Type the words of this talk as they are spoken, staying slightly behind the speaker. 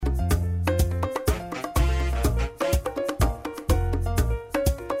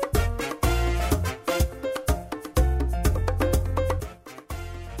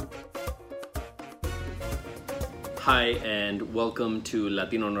Hi, and welcome to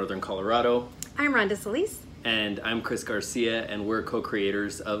Latino Northern Colorado. I'm Rhonda Solis. And I'm Chris Garcia, and we're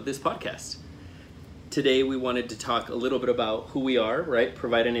co-creators of this podcast. Today we wanted to talk a little bit about who we are, right?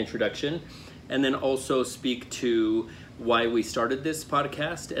 Provide an introduction, and then also speak to why we started this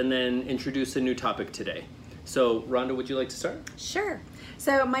podcast, and then introduce a new topic today. So, Rhonda, would you like to start? Sure.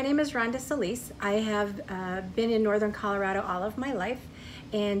 So my name is Rhonda Solis. I have been in Northern Colorado all of my life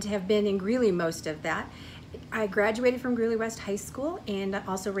and have been in Greeley most of that. I graduated from Greeley West High School and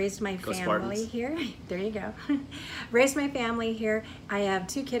also raised my family here. There you go. Raised my family here. I have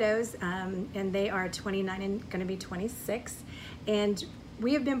two kiddos and they are 29 and going to be 26. And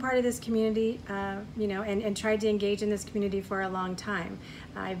we have been part of this community, and tried to engage in this community for a long time.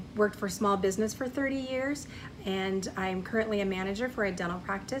 I've worked for small business for 30 years, and I'm currently a manager for a dental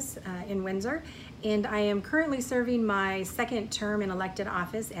practice in Windsor. And I am currently serving my second term in elected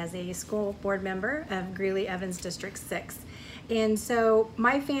office as a school board member of Greeley-Evans District 6. And so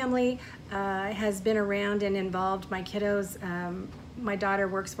my family has been around and involved. My kiddos, my daughter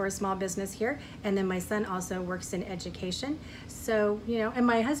works for a small business here, and then my son also works in education. So, and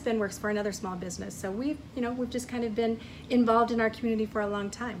my husband works for another small business. So we've just kind of been involved in our community for a long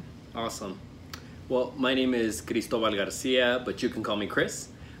time. Awesome. Well, my name is Cristobal Garcia, but you can call me Chris.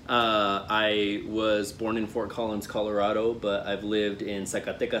 I was born in Fort Collins, Colorado, but I've lived in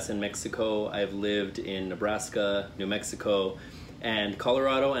Zacatecas in Mexico. I've lived in Nebraska, New Mexico, and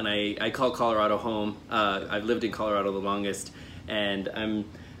Colorado, and I call Colorado home. I've lived in Colorado the longest, and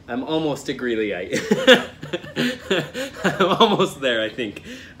I'm almost a Greeleyite. I'm almost there, I think.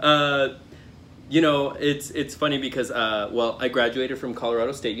 It's funny because, I graduated from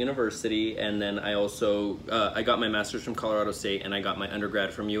Colorado State University, and then I also, I got my master's from Colorado State, and I got my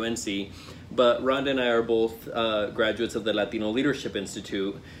undergrad from UNC. But Rhonda and I are both graduates of the Latino Leadership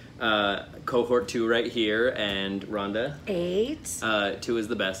Institute, cohort 2 right here, and Rhonda? 8. 2 is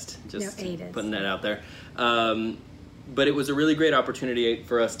the best, just 8 is. putting that out there. But it was a really great opportunity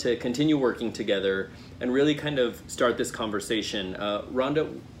for us to continue working together and really kind of start this conversation.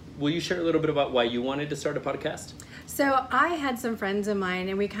 Rhonda, will you share a little bit about why you wanted to start a podcast? So I had some friends of mine,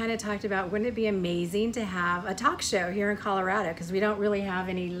 and we kind of talked about, wouldn't it be amazing to have a talk show here in Colorado, because we don't really have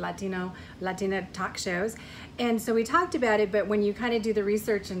any Latina talk shows. And so we talked about it, but when you kind of do the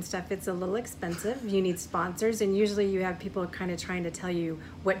research and stuff, it's a little expensive. You need sponsors, and usually you have people kind of trying to tell you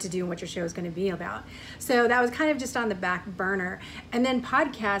what to do and what your show is going to be about. So that was kind of just on the back burner. And then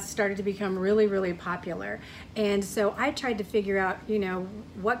podcasts started to become really, really popular. And so I tried to figure out,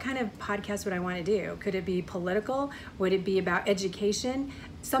 what kind of podcast would I want to do? Could it be political? Would it be about education?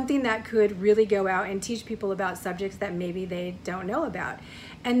 Something that could really go out and teach people about subjects that maybe they don't know about.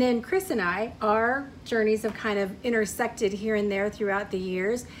 And then Chris and I, our journeys have kind of intersected here and there throughout the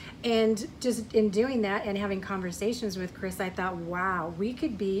years. And just in doing that and having conversations with Chris, I thought, wow, we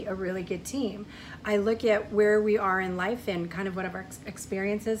could be a really good team. I look at where we are in life and kind of what our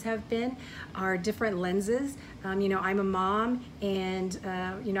experiences have been, our different lenses. I'm a mom, and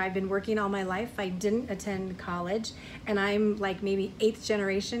I've been working all my life. I didn't attend college, and I'm like maybe 8th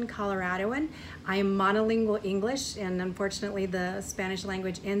generation Coloradoan. I am monolingual English, and unfortunately the Spanish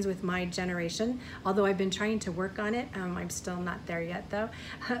language ends with my generation, although I've been trying to work on it. I'm still not there yet though.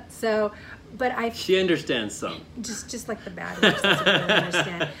 She understands some. Just like the bad words, that's what I don't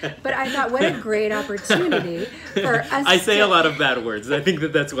understand. But I thought, what a great opportunity for us. I say a lot of bad words. I think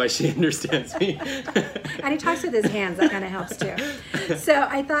that's why she understands me. And he talks with his hands, that kind of helps too. So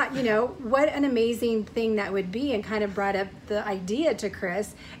I thought, what an amazing thing that would be, and kind of brought up the idea to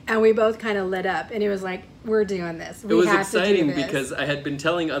Chris, and we both kind of lit up, and it was like, we're doing this. It was exciting because I had been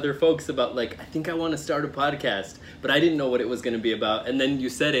telling other folks about, I think I want to start a podcast, but I didn't know what it was going to be about. And then you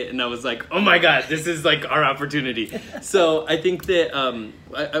said it, and I was like, oh my God, this is like our opportunity. So I think that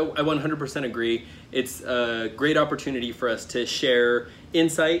I 100% agree. It's a great opportunity for us to share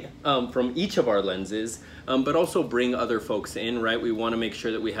insight from each of our lenses, but also bring other folks in, right? We want to make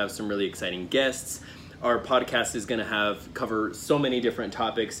sure that we have some really exciting guests. Our podcast is going to cover so many different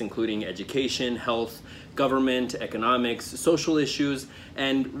topics, including education, health, government, economics, social issues,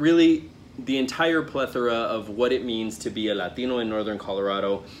 and really the entire plethora of what it means to be a Latino in Northern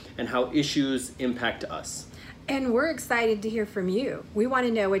Colorado and how issues impact us. And we're excited to hear from you. We want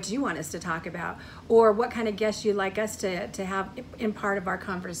to know what you want us to talk about, or what kind of guests you'd like us to have in part of our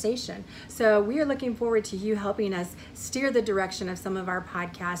conversation. So we are looking forward to you helping us steer the direction of some of our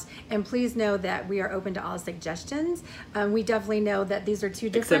podcasts. And please know that we are open to all suggestions. We definitely know that these are two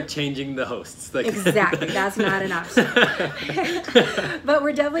different... Except changing the hosts. Exactly, that's not an option. But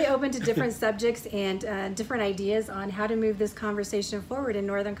we're definitely open to different subjects and different ideas on how to move this conversation forward in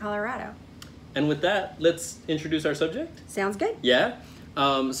Northern Colorado. And with that, let's introduce our subject. Sounds good. Yeah?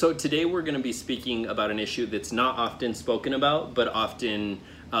 So today we're going to be speaking about an issue that's not often spoken about, but often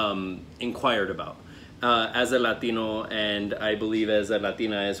inquired about. As a Latino, and I believe as a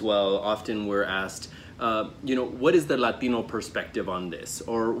Latina as well, often we're asked, what is the Latino perspective on this?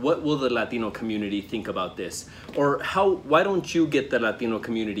 Or what will the Latino community think about this? Or why don't you get the Latino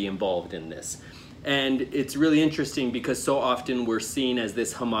community involved in this? And it's really interesting because so often we're seen as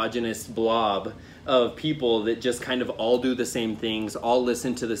this homogenous blob of people that just kind of all do the same things, all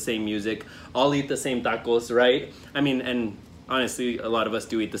listen to the same music, all eat the same tacos, right? I mean, and honestly, a lot of us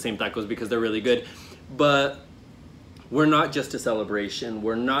do eat the same tacos because they're really good. But we're not just a celebration,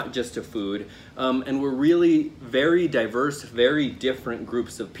 we're not just a food, and we're really very diverse, very different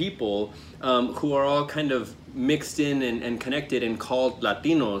groups of people who are all kind of mixed in and connected and called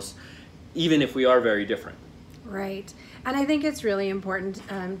Latinos, even if we are very different. Right. And I think it's really important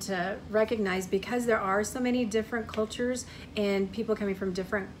to recognize, because there are so many different cultures and people coming from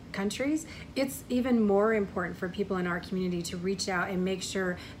different countries, it's even more important for people in our community to reach out and make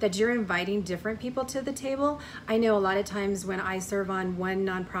sure that you're inviting different people to the table. I know a lot of times when I serve on one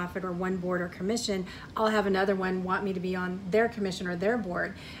nonprofit or one board or commission, I'll have another one want me to be on their commission or their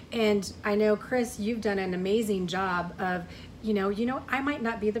board. And I know, Chris, you've done an amazing job of I might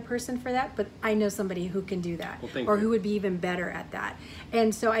not be the person for that, but I know somebody who can do that, or who would be even better at that.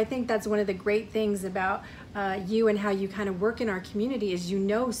 And so I think that's one of the great things about you and how you kind of work in our community is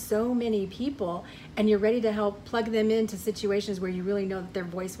so many people, and you're ready to help plug them into situations where you really know that their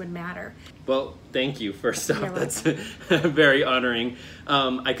voice would matter. Well, thank you. First off, that's very honoring.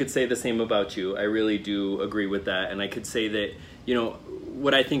 I could say the same about you. I really do agree with that. And I could say that,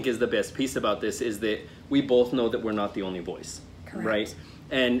 what I think is the best piece about this is that we both know that we're not the only voice. Correct. Right?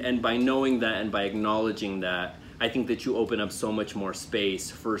 And by knowing that and by acknowledging that, I think that you open up so much more space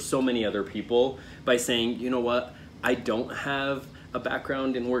for so many other people by saying, you know what, I don't have a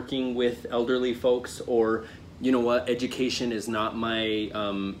background in working with elderly folks, or, you know what, education is not my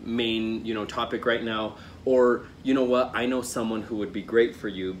main, topic right now. Or, you know what, I know someone who would be great for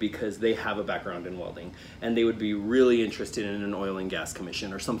you because they have a background in welding and they would be really interested in an oil and gas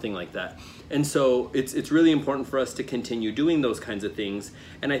commission or something like that. And so it's really important for us to continue doing those kinds of things.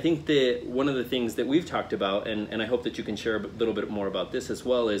 And I think that one of the things that we've talked about, and I hope that you can share a little bit more about this as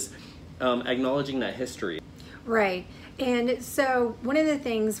well, is acknowledging that history. Right. And so one of the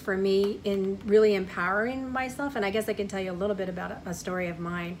things for me in really empowering myself, and I guess I can tell you a little bit about a story of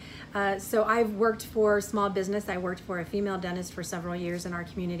mine. So I've worked for small business. I worked for a female dentist for several years in our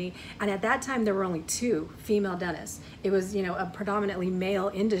community. And at that time, there were only 2 female dentists. It was, a predominantly male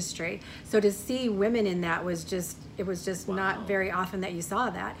industry. So to see women in that was just wow. Not very often that you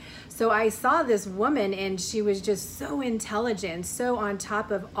saw that. So I saw this woman, and she was just so intelligent, so on top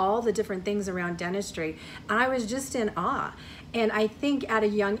of all the different things around dentistry. And I was just in awe. And I think at a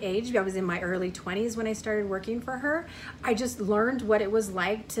young age, I was in my early 20s when I started working for her, I just learned what it was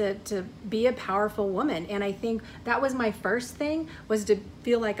like to be a powerful woman. And I think that was my first thing, was to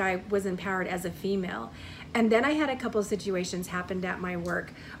feel like I was empowered as a female. And then I had a couple of situations happened at my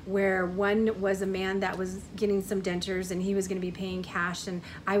work where one was a man that was getting some dentures, and he was going to be paying cash, and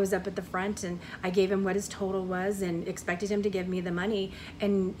I was up at the front, and I gave him what his total was and expected him to give me the money,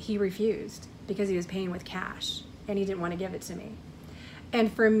 and he refused because he was paying with cash and he didn't want to give it to me.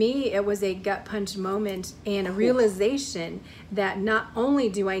 And for me, it was a gut punch moment and a realization that not only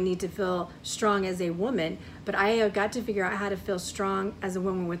do I need to feel strong as a woman, but I have got to figure out how to feel strong as a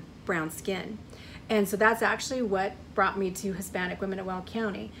woman with brown skin. And so that's actually what brought me to Hispanic Women at Weld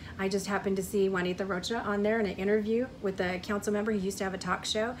County. I just happened to see Juanita Rocha on there in an interview with a council member who used to have a talk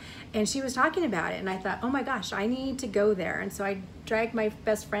show, and she was talking about it, and I thought, oh my gosh, I need to go there. And so I dragged my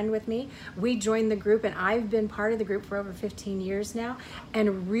best friend with me. We joined the group, and I've been part of the group for over 15 years now,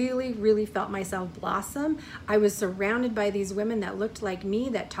 and really, really felt myself blossom. I was surrounded by these women that looked like me,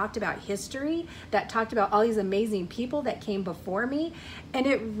 that talked about history, that talked about all these amazing people that came before me, and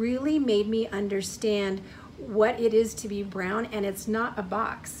it really made me understand what it is to be brown, and it's not a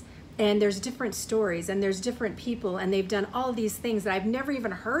box. And there's different stories, and there's different people, and they've done all these things that I've never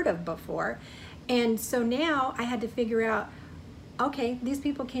even heard of before. And so now I had to figure out, okay, these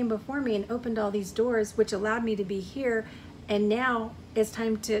people came before me and opened all these doors, which allowed me to be here, and now it's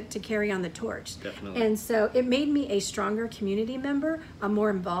time to carry on the torch. Definitely. And so it made me a stronger community member, a more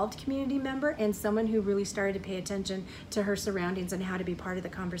involved community member, and someone who really started to pay attention to her surroundings and how to be part of the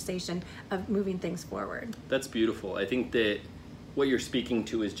conversation of moving things forward. That's beautiful. I think that what you're speaking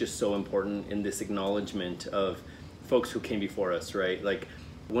to is just so important in this acknowledgement of folks who came before us, right? Like,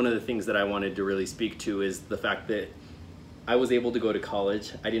 one of the things that I wanted to really speak to is the fact that I was able to go to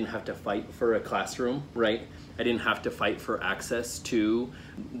college. I didn't have to fight for a classroom, right? I didn't have to fight for access to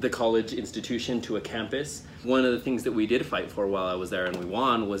the college institution, to a campus. One of the things that we did fight for while I was there, and we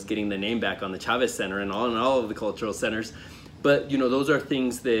won, was getting the name back on the Chavez Center and all of the cultural centers. But, you know, those are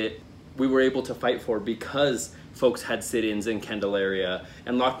things that we were able to fight for because folks had sit-ins in Candelaria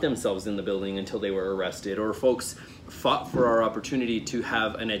and locked themselves in the building until they were arrested, or folks fought for our opportunity to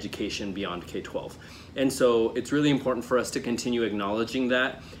have an education beyond K-12. And so it's really important for us to continue acknowledging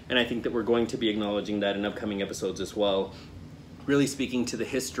that, and I think that we're going to be acknowledging that in upcoming episodes as well, really speaking to the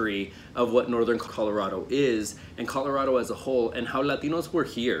history of what Northern Colorado is, and Colorado as a whole, and how Latinos were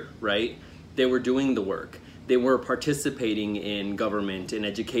here, right? They were doing the work. They were participating in government, in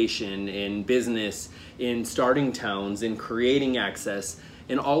education, in business, in starting towns, in creating access,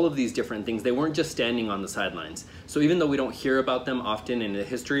 in all of these different things. They weren't just standing on the sidelines. So even though we don't hear about them often in the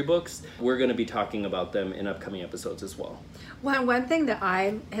history books, we're going to be talking about them in upcoming episodes as well. Well, one thing that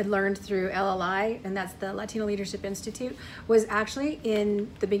I had learned through LLI, and that's the Latino Leadership Institute, was actually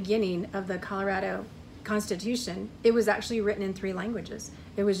in the beginning of the Colorado Constitution, it was actually written in 3 languages.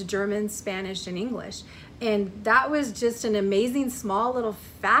 It was German, Spanish, and English. And that was just an amazing small little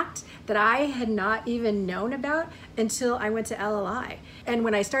fact that I had not even known about until I went to LLI. And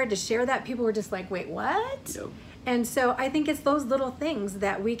when I started to share that, people were just like, wait, what? Yep. And so I think it's those little things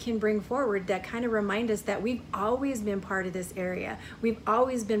that we can bring forward that kind of remind us that we've always been part of this area. We've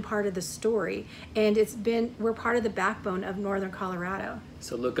always been part of the story. And we're part of the backbone of Northern Colorado.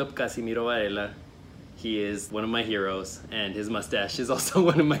 So look up Casimiro Varela. He is one of my heroes, and his mustache is also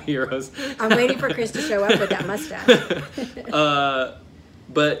one of my heroes. I'm waiting for Chris to show up with that mustache.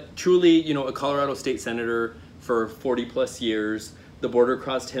 But truly, you know, a Colorado state senator for 40 plus years. The border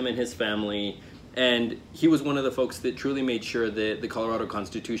crossed him and his family, and he was one of the folks that truly made sure that the Colorado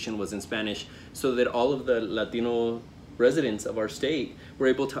Constitution was in Spanish so that all of the Latino residents of our state were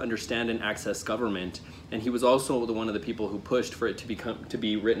able to understand and access government. And he was also one of the people who pushed for it to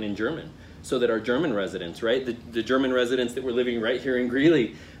be written in German, so that our German residents, right, the German residents that were living right here in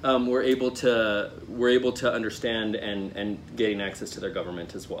Greeley, were able to understand and gain access to their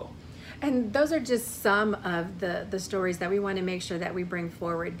government as well. And those are just some of the stories that we want to make sure that we bring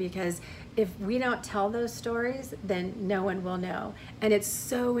forward, because if we don't tell those stories, then no one will know. And it's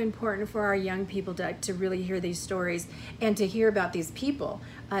so important for our young people to really hear these stories and to hear about these people.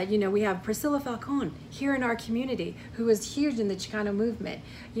 You know, we have Priscilla Falcon here in our community, who was huge in the Chicano movement.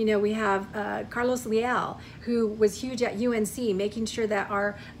 You know, we have Carlos Leal, who was huge at UNC, making sure that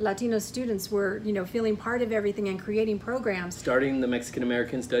our Latino students were, you know, feeling part of everything and creating programs. Starting the Mexican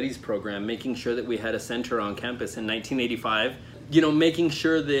American Studies program, making sure that we had a center on campus in 1985. You know, making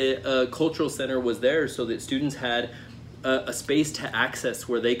sure the cultural center was there so that students had a space to access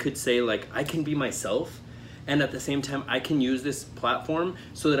where they could say, like, I can be myself. And at the same time, I can use this platform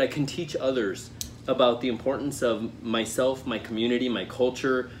so that I can teach others about the importance of myself, my community, my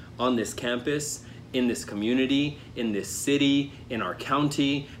culture on this campus, in this community, in this city, in our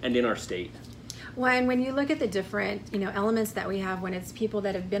county, and in our state. Well, and when you look at the different, you know, elements that we have, when it's people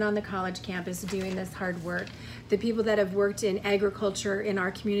that have been on the college campus doing this hard work, the people that have worked in agriculture in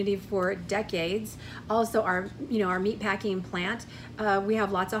our community for decades, also our, you know, our meat packing plant. We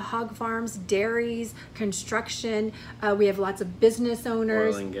have lots of hog farms, dairies, construction. We have lots of business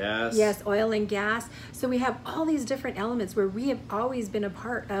owners. Oil and gas. Yes, oil and gas. So we have all these different elements where we have always been a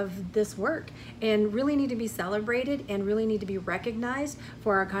part of this work and really need to be celebrated and really need to be recognized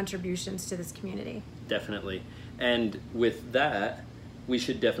for our contributions to this community. Definitely. And with that, we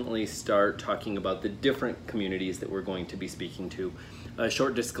should definitely start talking about the different communities that we're going to be speaking to. A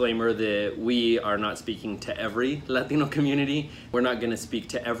short disclaimer that we are not speaking to every Latino community. We're not going to speak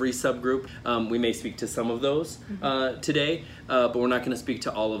to every subgroup. We may speak to some of those today, but we're not going to speak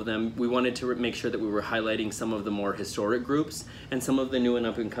to all of them. We wanted to make sure that we were highlighting some of the more historic groups and some of the new and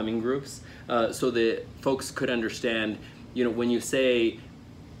up-and-coming groups, so that folks could understand, you know, when you say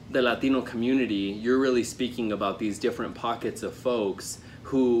the Latino community, you're really speaking about these different pockets of folks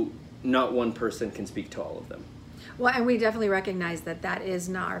who not one person can speak to all of them. Well, and we definitely recognize that that is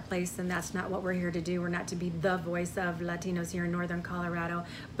not our place and that's not what we're here to do. We're not to be the voice of Latinos here in Northern Colorado,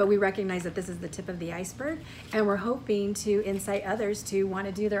 but we recognize that this is the tip of the iceberg, and we're hoping to incite others to want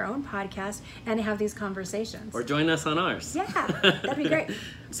to do their own podcast and have these conversations. Or join us on ours. Yeah, that'd be great.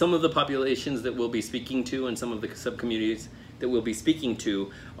 Some of the populations that we'll be speaking to and some of the sub-communities that we'll be speaking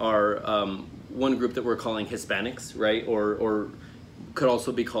to are one group that we're calling Hispanics, right? Or could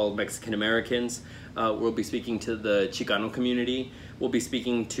also be called Mexican Americans. We'll be speaking to the Chicano community. We'll be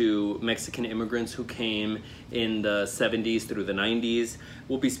speaking to Mexican immigrants who came in the 70s through the 90s.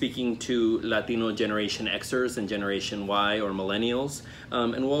 We'll be speaking to Latino Generation Xers and Generation Y or Millennials.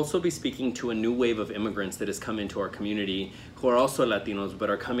 And we'll also be speaking to a new wave of immigrants that has come into our community who are also Latinos,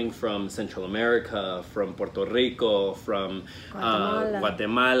 but are coming from Central America, from Puerto Rico, from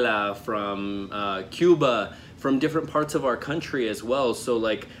Guatemala, from Cuba, from different parts of our country as well. So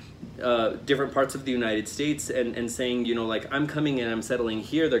like different parts of the United States, and saying, you know, like, I'm coming and I'm settling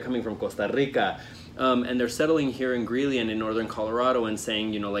here. They're coming from Costa Rica, and they're settling here in Greeley and in northern Colorado, and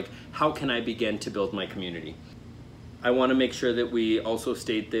saying, you know, like, how can I begin to build my community? I want to make sure that we also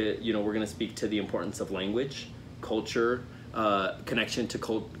state that, you know, we're going to speak to the importance of language, culture, connection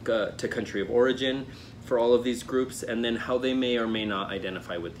to country of origin for all of these groups, and then how they may or may not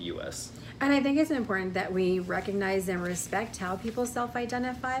identify with the U.S. And I think it's important that we recognize and respect how people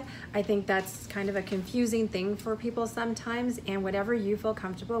self-identify. I think that's kind of a confusing thing for people sometimes, and whatever you feel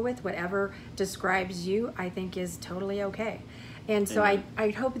comfortable with, whatever describes you, I think is totally okay. And so I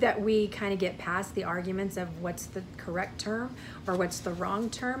hope that we kind of get past the arguments of what's the correct term or what's the wrong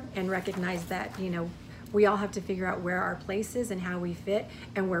term, and recognize that, you know, we all have to figure out where our place is and how we fit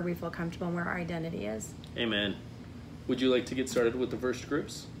and where we feel comfortable and where our identity is. Amen. Would you like to get started with the first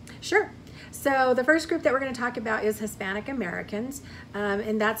groups? Sure. So the first group that we're going to talk about is Hispanic Americans,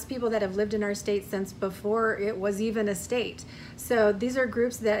 and that's people that have lived in our state since before it was even a state. So these are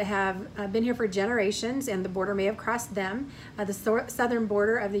groups that have been here for generations, and the border may have crossed them. The southern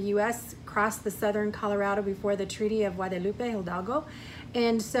border of the U.S. crossed the southern Colorado before the Treaty of Guadalupe Hidalgo,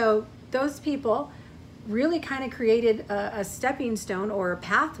 and so those people really kind of created a stepping stone or a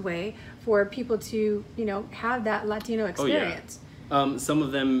pathway for people to, you know, have that Latino experience. Oh, yeah. Some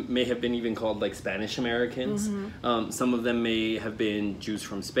of them may have been even called like Spanish Americans. Mm-hmm. Some of them may have been Jews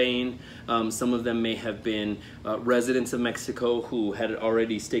from Spain. Some of them may have been residents of Mexico who had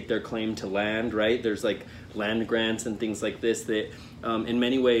already staked their claim to land, right? There's like land grants and things like this that in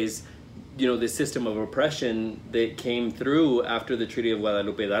many ways, you know, the system of oppression that came through after the Treaty of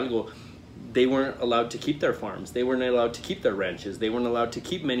Guadalupe Hidalgo, they weren't allowed to keep their farms. They weren't allowed to keep their ranches. They weren't allowed to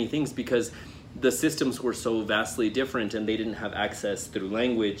keep many things because the systems were so vastly different, and they didn't have access through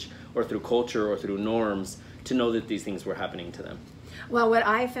language or through culture or through norms to know that these things were happening to them. Well, what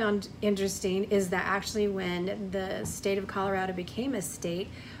I found interesting is that actually when the state of Colorado became a state,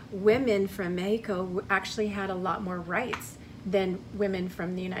 women from Mexico actually had a lot more rights than women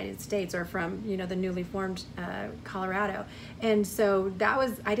from the United States or from, you know, the newly formed Colorado. And so that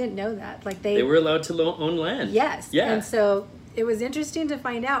was, I didn't know that. Like they were allowed to own land. Yes. Yeah. And so it was interesting to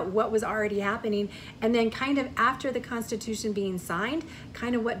find out what was already happening, and then kind of after the Constitution being signed,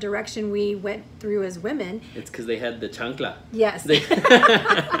 kind of what direction we went through as women. It's because they had the chancla. Yes. We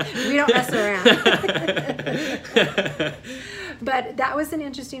don't mess around. But that was an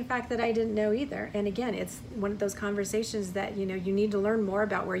interesting fact that I didn't know either. And again, it's one of those conversations that, you know, you need to learn more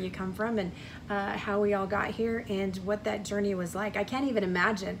about where you come from and how we all got here and what that journey was like. I can't even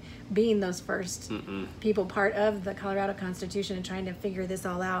imagine being those first people part of the Colorado Constitution and trying to figure this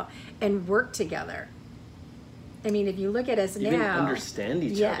all out and work together. I mean, if you look at us even now, understand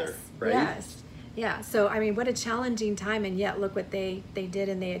each other, right? Yes. Yeah, so I mean, what a challenging time, and yet look what they did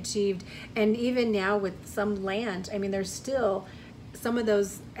and they achieved. And even now with some land, I mean, there's still some of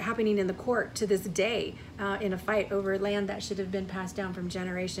those happening in the court to this day in a fight over land that should have been passed down from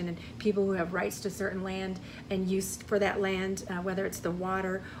generation, and people who have rights to certain land and use for that land, whether it's the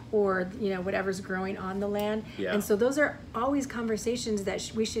water or, you know, whatever's growing on the land. Yeah. And so those are always conversations that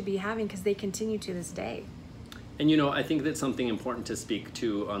we should be having because they continue to this day. And, you know, I think that something important to speak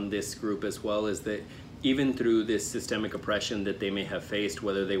to on this group as well is that even through this systemic oppression that they may have faced,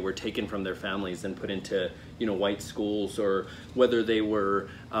 whether they were taken from their families and put into, you know, white schools, or whether they were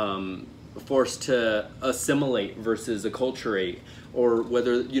forced to assimilate versus acculturate, or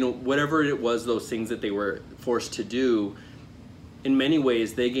whether, you know, whatever it was, those things that they were forced to do, in many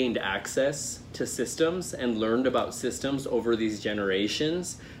ways they gained access to systems and learned about systems over these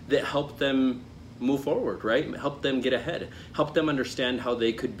generations that helped them move forward, right? Help them get ahead, help them understand how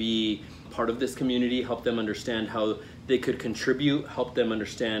they could be part of this community, help them understand how they could contribute, help them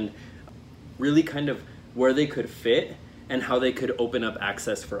understand really kind of where they could fit and how they could open up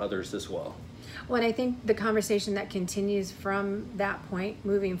access for others as well. Well, and I think the conversation that continues from that point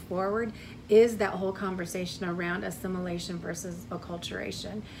moving forward is that whole conversation around assimilation versus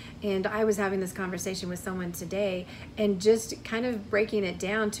acculturation. And I was having this conversation with someone today and just kind of breaking it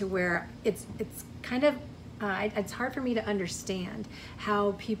down to where it's kind of it's hard for me to understand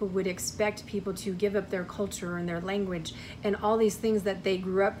how people would expect people to give up their culture and their language and all these things that they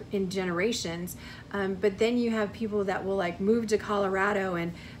grew up in generations. But then you have people that will like move to Colorado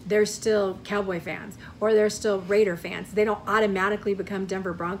and they're still Cowboy fans or they're still Raider fans. They don't automatically become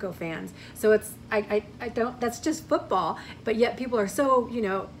Denver Bronco fans. So it's, I don't, that's just football, but yet people are so, you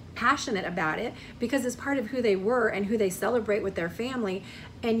know, passionate about it because it's part of who they were and who they celebrate with their family,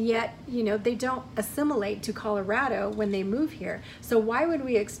 and yet, you know, they don't assimilate to Colorado when they move here. So why would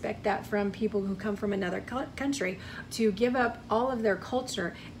we expect that from people who come from another country to give up all of their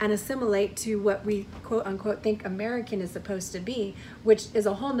culture and assimilate to what we quote unquote think American is supposed to be, which is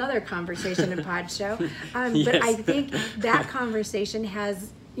a whole nother conversation in Pod Show. Yes. But I think that conversation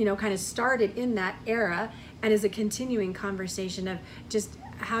has, you know, kind of started in that era and is a continuing conversation of just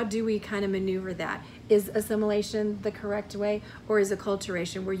how do we kind of maneuver that? Is assimilation the correct way, or is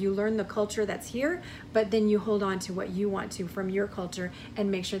acculturation where you learn the culture that's here, but then you hold on to what you want to from your culture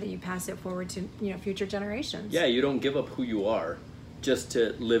and make sure that you pass it forward to, you know, future generations? Yeah, you don't give up who you are just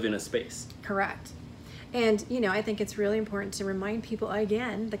to live in a space. Correct. And, you know, I think it's really important to remind people,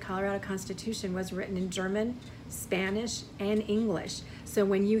 again, the Colorado Constitution was written in German, Spanish, and English. So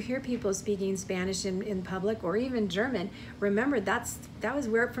when you hear people speaking Spanish in public or even German, remember that was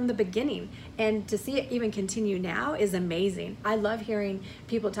where from the beginning. And to see it even continue now is amazing. I love hearing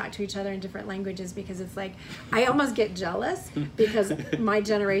people talk to each other in different languages because it's like, I almost get jealous because my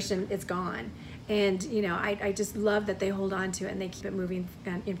generation is gone. And, you know, I just love that they hold on to it and they keep it moving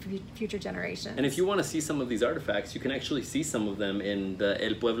in future generations. And if you want to see some of these artifacts, you can actually see some of them in the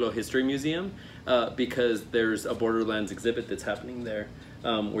El Pueblo History Museum because there's a Borderlands exhibit that's happening there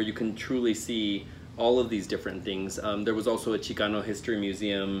where you can truly see all of these different things. There was also a Chicano History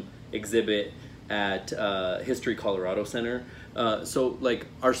Museum exhibit at History Colorado Center. So, like,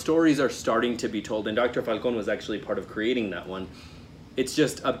 our stories are starting to be told, and Dr. Falcon was actually part of creating that one. It's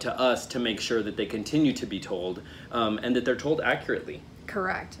just up to us to make sure that they continue to be told and that they're told accurately.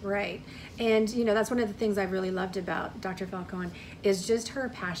 Correct, right. And, you know, that's one of the things I've really loved about Dr. Falcon is just her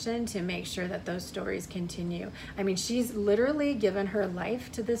passion to make sure that those stories continue. I mean, she's literally given her life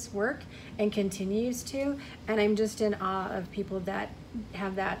to this work and continues to, and I'm just in awe of people that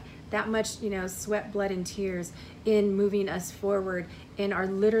have that much, you know, sweat, blood, and tears in moving us forward and are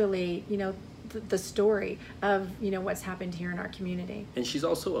literally, you know, the story of, you know, what's happened here in our community. And she's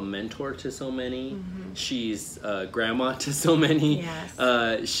also a mentor to so many. Mm-hmm. She's a grandma to so many.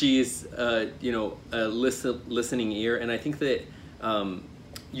 Yes. She's you know, a listening ear, and I think that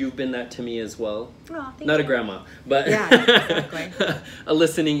you've been that to me as well. Oh, thank Not you. A grandma, but yeah, exactly. a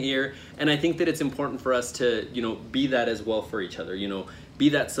listening ear. And I think that it's important for us to, you know, be that as well for each other. You know, be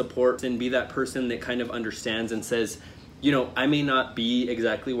that support and be that person that kind of understands and says, you know, I may not be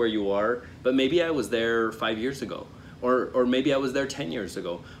exactly where you are, but maybe I was there 5 years ago, or maybe I was there 10 years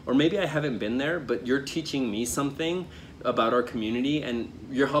ago, or maybe I haven't been there, but you're teaching me something about our community, and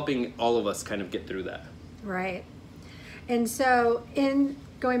you're helping all of us kind of get through that. Right. And so in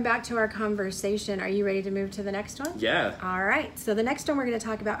going back to our conversation, are you ready to move to the next one? Yeah. All right. So the next one we're going to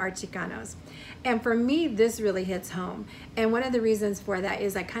talk about are Chicanos. And for me, this really hits home. And one of the reasons for that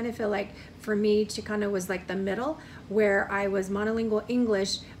is I kind of feel like for me, Chicano was like the middle where I was monolingual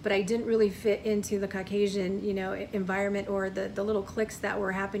English, but I didn't really fit into the Caucasian, you know, environment or the little cliques that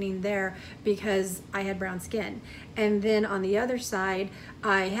were happening there because I had brown skin. And then on the other side,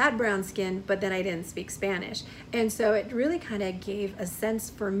 I had brown skin, but then I didn't speak Spanish. And so it really kind of gave a sense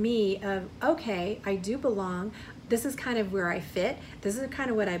for me of, okay, I do belong. This is kind of where I fit. This is kind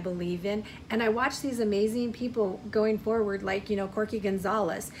of what I believe in. And I watch these amazing people going forward, like, you know, Corky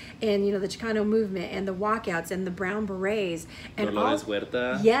Gonzalez and, you know, the Chicano movement and the walkouts and the brown berets. And Dolores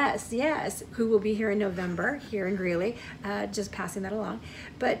Huerta. Yes, who will be here in November, here in Greeley, just passing that along.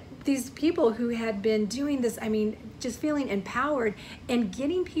 But these people who had been doing this, I mean, just feeling empowered and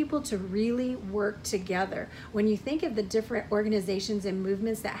getting people to really work together. When you think of the different organizations and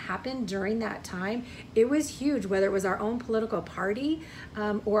movements that happened during that time, it was huge, whether it was our own political party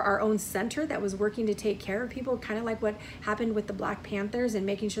or our own center that was working to take care of people, kind of like what happened with the Black Panthers and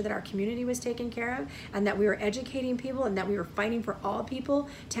making sure that our community was taken care of and that we were educating people and that we were fighting for all people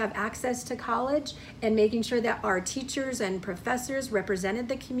to have access to college and making sure that our teachers and professors represented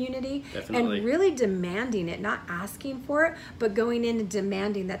the community. Definitely. And really demanding it, not asking for it, but going in and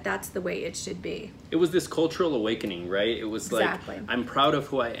demanding that that's the way it should be. It was this cultural awakening, right? It was Exactly. like, I'm proud of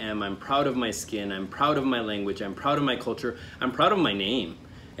who I am, I'm proud of my skin, I'm proud of my language, I'm proud of my culture, I'm proud of my name.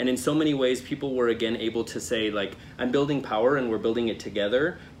 And in so many ways, people were again able to say, like, I'm building power and we're building it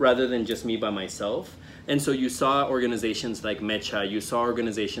together rather than just me by myself. And so you saw organizations like Mecha, you saw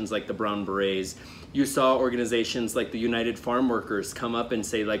organizations like the Brown Berets, you saw organizations like the United Farm Workers come up and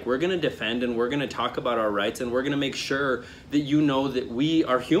say, like, we're going to defend and we're going to talk about our rights and we're going to make sure that you know that we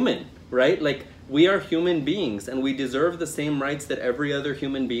are human, right? Like, we are human beings and we deserve the same rights that every other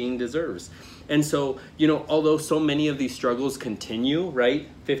human being deserves. And so, you know, although so many of these struggles continue, right,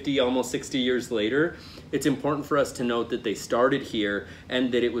 50, almost 60 years later, it's important for us to note that they started here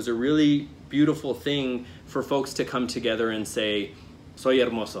and that it was a really beautiful thing for folks to come together and say, soy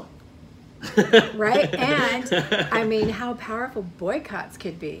hermoso. Right? And I mean, how powerful boycotts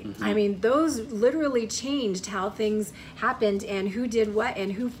could be. Mm-hmm. I mean, those literally changed how things happened and who did what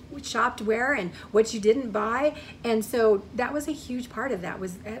and who shopped where and what you didn't buy. And so that was a huge part of that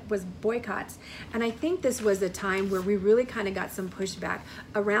was boycotts. And I think this was a time where we really kind of got some pushback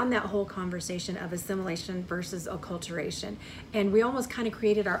around that whole conversation of assimilation versus acculturation. And we almost kind of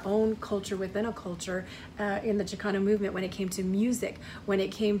created our own culture within a culture in the Chicano movement when it came to music, when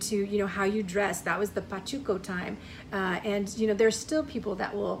it came to, you know, how you dress. That was the Pachuco time. And, you know, there's still people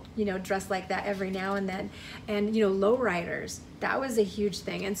that will, you know, dress like that every now and then. And, you know, lowriders, that was a huge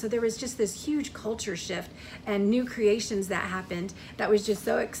thing. And so there was just this huge culture shift and new creations that happened that was just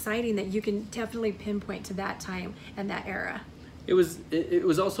so exciting that you can definitely pinpoint to that time and that era. It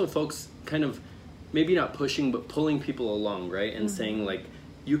was also folks kind of maybe not pushing, but pulling people along, right? And saying, like,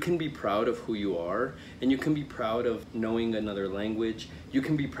 you can be proud of who you are, and you can be proud of knowing another language. You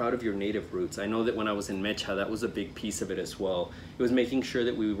can be proud of your native roots. I know that when I was in Mecha, that was a big piece of it as well. It was making sure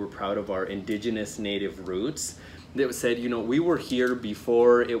that we were proud of our indigenous native roots. That said, you know, we were here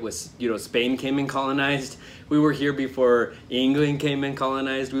before it was, you know, Spain came and colonized. We were here before England came and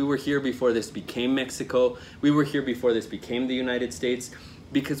colonized. We were here before this became Mexico. We were here before this became the United States.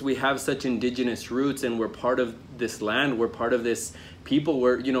 Because we have such indigenous roots and we're part of this land, we're part of this people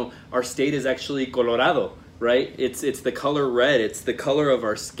where, you know, our state is actually Colorado, right? It's the color red, it's the color of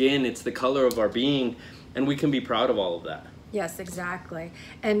our skin, it's the color of our being, and we can be proud of all of that. Yes, exactly.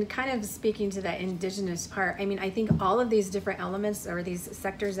 And kind of speaking to that indigenous part, I mean, I think all of these different elements or these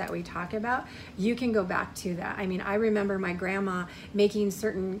sectors that we talk about, you can go back to that. I mean, I remember my grandma making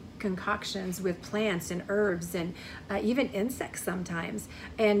certain concoctions with plants and herbs and even insects sometimes.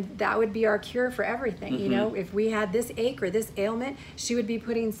 And that would be our cure for everything. Mm-hmm. You know, if we had this ache or this ailment, she would be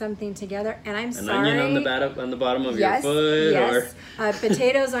putting something together. And I'm sorry. An onion on the bottom of your foot. Yes, or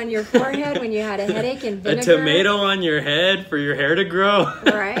potatoes on your forehead when you had a headache and vinegar. A tomato on your head for your hair to grow.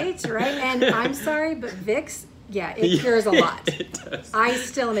 Right. And I'm sorry, but Vicks, yeah, it cures a lot. It does. I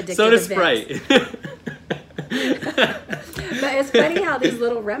still am addicted to Vicks. So does Sprite. But it's funny how these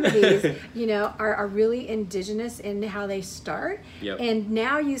little remedies, you know, are really indigenous in how they start. Yep. And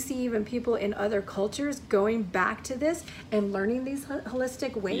now you see even people in other cultures going back to this and learning these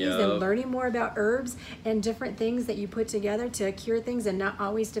holistic ways and learning more about herbs and different things that you put together to cure things and not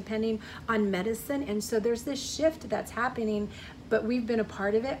always depending on medicine. And so there's this shift that's happening, but we've been a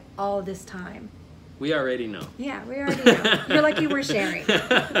part of it all this time. We already know. Yeah, we already know. You're lucky we're sharing.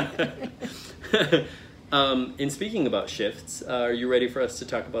 In speaking about shifts, are you ready for us to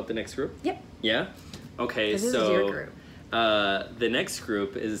talk about the next group? Yep. Yeah? Okay, this is your group. The next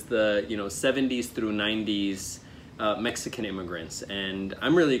group is the 70s through 90s Mexican immigrants. And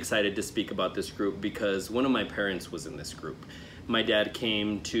I'm really excited to speak about this group because one of my parents was in this group. My dad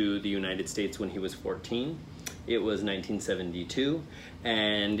came to the United States when he was 14. It was 1972,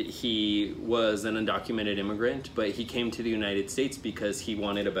 and he was an undocumented immigrant, but he came to the United States because he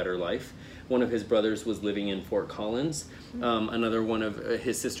wanted a better life. One of his brothers was living in Fort Collins. Another one of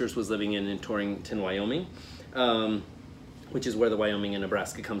his sisters was living in Torrington, Wyoming, which is where the Wyoming and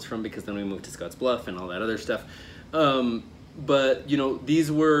Nebraska comes from, because then we moved to Scotts Bluff and all that other stuff. But,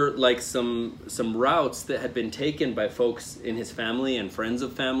 these were like some routes that had been taken by folks in his family and friends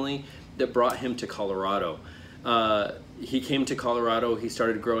of family that brought him to Colorado. He came to Colorado, he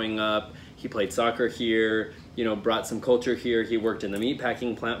started growing up, he played soccer here, brought some culture here. He worked in the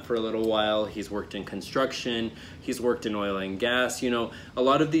meatpacking plant for a little while. He's worked in construction. He's worked in oil and gas. A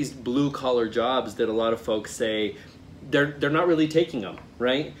lot of these blue collar jobs that a lot of folks say they're not really taking them,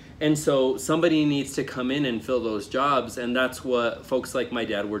 right? And so somebody needs to come in and fill those jobs, and that's what folks like my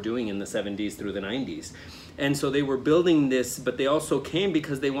dad were doing in the 70s through the 90s. And so they were building this, but they also came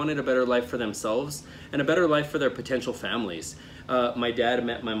because they wanted a better life for themselves and a better life for their potential families. My dad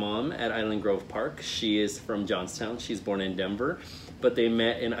met my mom at Island Grove Park. She is from Johnstown. She's born in Denver. But they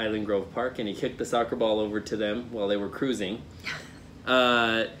met in Island Grove Park, and he kicked the soccer ball over to them while they were cruising.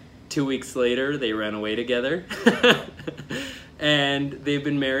 2 weeks later, they ran away together. and they've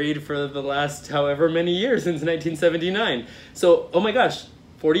been married for the last however many years, since 1979. So, oh my gosh,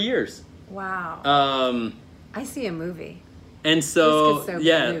 40 years. Wow. I see a movie. And so, This could so be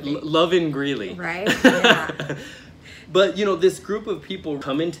yeah, a movie. Love in Greeley. Right? Yeah. But, you know, this group of people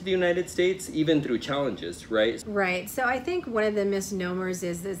come into the United States even through challenges, right? Right. So I think one of the misnomers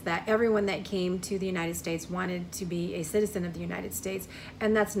is that everyone that came to the United States wanted to be a citizen of the United States,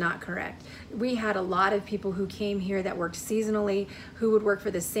 and that's not correct. We had a lot of people who came here that worked seasonally, who would work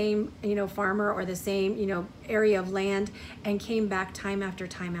for the same, farmer or the same, area of land, and came back time after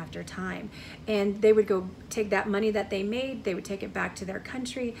time after time. And they would go take that money that they made, they would take it back to their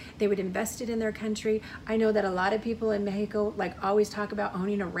country, they would invest it in their country. I know that a lot of people in Mexico always talk about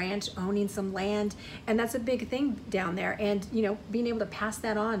owning a ranch, owning some land, and that's a big thing down there, and being able to pass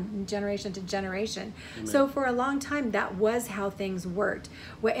that on generation to generation. Amen. So for a long time that was how things worked.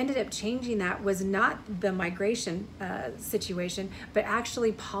 What ended up changing that was not the migration situation, but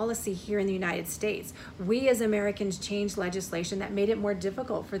actually policy here in the United States. We as Americans changed legislation that made it more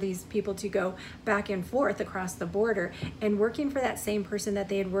difficult for these people to go back and forth across the border, and working for that same person that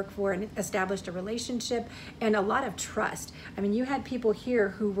they had worked for and established a relationship and a lot of trust. I mean, you had people here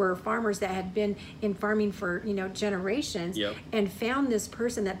who were farmers that had been in farming for generations. Yep. And found this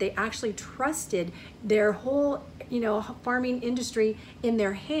person that they actually trusted their whole farming industry in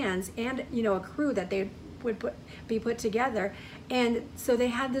their hands, and a crew that they would be put together. And so they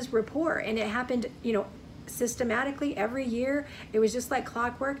had this rapport, and it happened systematically every year. It was just like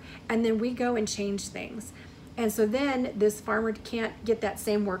clockwork. And then we go and change things. And so then this farmer can't get that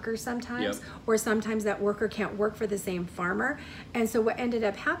same worker sometimes. Yep. Or sometimes that worker can't work for the same farmer. And so what ended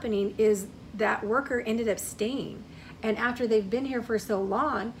up happening is that worker ended up staying. And after they've been here for so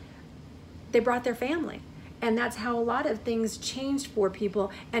long, they brought their family. And that's how a lot of things changed for people,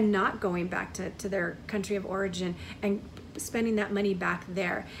 and not going back to their country of origin and spending that money back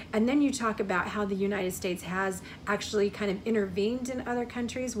there. And then you talk about how the United States has actually kind of intervened in other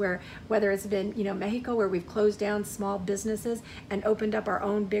countries, where whether it's been Mexico, where we've closed down small businesses and opened up our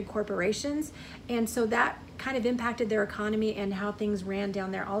own big corporations, and so that kind of impacted their economy and how things ran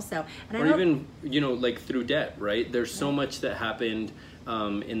down there also. And or even through debt, right? There's so much that happened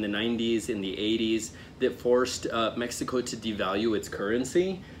in the 90s, in the 80s, that forced Mexico to devalue its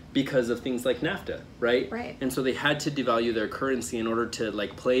currency because of things like NAFTA, right? Right. And so they had to devalue their currency in order to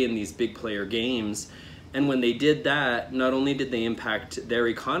play in these big player games. And when they did that, not only did they impact their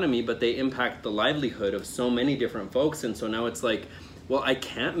economy, but they impact the livelihood of so many different folks. And so now it's like, well, I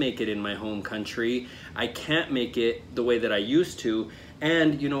can't make it in my home country. I can't make it the way that I used to.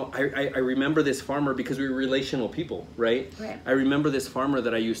 And, I remember this farmer, because we were relational people, right? Right. I remember this farmer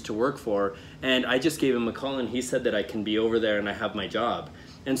that I used to work for, and I just gave him a call, and he said that I can be over there and I have my job.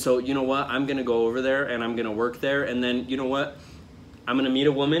 And so, you know what? I'm going to go over there and I'm going to work there. And then, you know what? I'm going to meet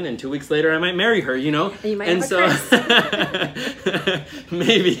a woman, and 2 weeks later I might marry her, And you might and have a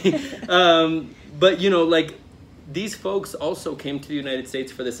maybe. But, these folks also came to the United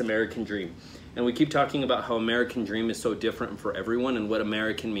States for this American dream. And we keep talking about how American dream is so different for everyone, and what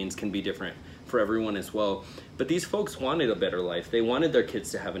American means can be different for everyone as well. But these folks wanted a better life. They wanted their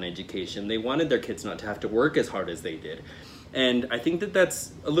kids to have an education. They wanted their kids not to have to work as hard as they did. And I think that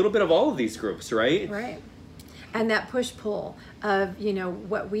that's a little bit of all of these groups, right? Right. And that push-pull of,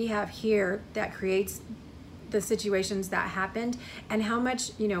 what we have here that creates the situations that happened, and how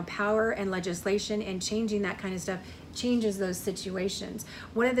much, power and legislation and changing that kind of stuff changes those situations.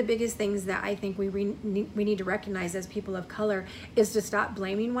 One of the biggest things that I think we need to recognize as people of color is to stop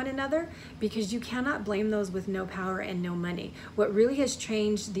blaming one another, because you cannot blame those with no power and no money. What really has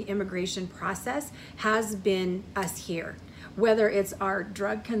changed the immigration process has been us here. Whether it's our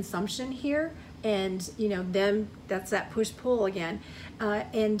drug consumption here, and that's that push-pull again,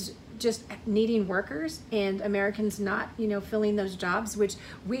 and just needing workers, and Americans not filling those jobs, which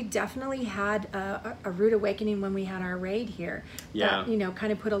we definitely had a rude awakening when we had our raid here. Yeah. That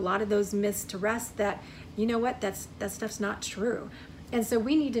kind of put a lot of those myths to rest, that that stuff's not true. And so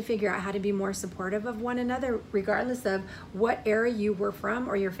we need to figure out how to be more supportive of one another, regardless of what era you were from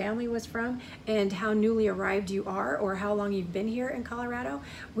or your family was from, and how newly arrived you are, or how long you've been here in Colorado.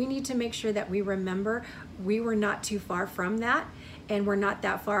 We need to make sure that we remember we were not too far from that, and we're not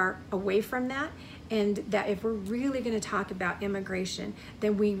that far away from that. And that if we're really going to talk about immigration,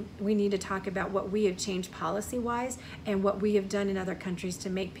 then we need to talk about what we have changed policy-wise, and what we have done in other countries to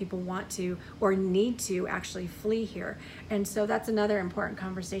make people want to or need to actually flee here. And so that's another important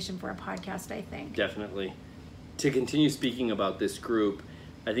conversation for a podcast, I think. Definitely. To continue speaking about this group,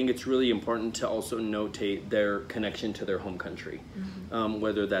 I think it's really important to also notate their connection to their home country,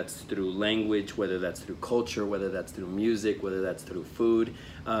 whether that's through language, whether that's through culture, whether that's through music, whether that's through food.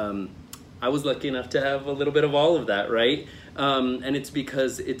 I was lucky enough to have a little bit of all of that, right? And it's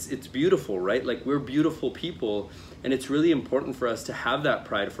because it's beautiful, right? Like, we're beautiful people, and it's really important for us to have that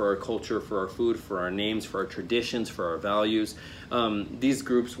pride for our culture, for our food, for our names, for our traditions, for our values. These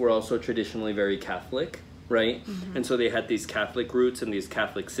groups were also traditionally very Catholic, right? And so they had these Catholic roots and these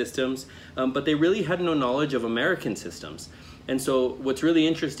Catholic systems, but they really had no knowledge of American systems. And so what's really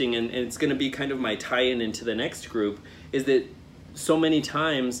interesting, and it's going to be kind of my tie-in into the next group, is that so many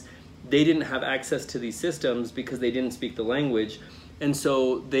times they didn't have access to these systems because they didn't speak the language. And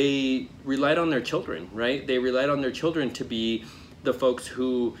so they relied on their children, right? They relied on their children to be the folks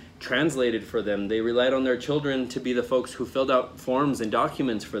who translated for them. They relied on their children to be the folks who filled out forms and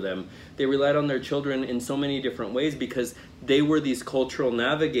documents for them. They relied on their children in so many different ways because they were these cultural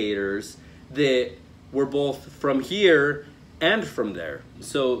navigators that were both from here and from there.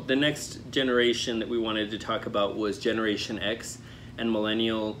 So the next generation that we wanted to talk about was Generation X and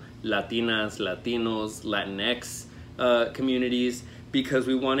millennial Latinas, Latinos, Latinx communities, because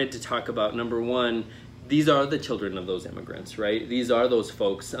we wanted to talk about, number one, these are the children of those immigrants, right? These are those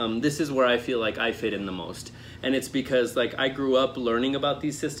folks. This is where I feel like I fit in the most. And it's because, like, I grew up learning about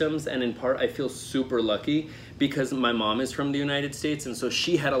these systems, and in part I feel super lucky because my mom is from the United States, and so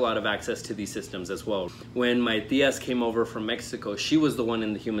she had a lot of access to these systems as well. When my tias came over from Mexico, she was the one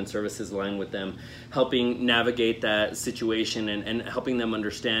in the human services line with them, helping navigate that situation and helping them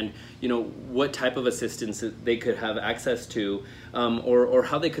understand, you know, what type of assistance they could have access to, or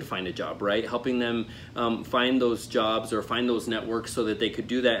how they could find a job, right? Helping them find those jobs or find those networks so that they could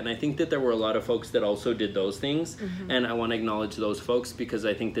do that. And I think that there were a lot of folks that also did those things. And I want to acknowledge those folks because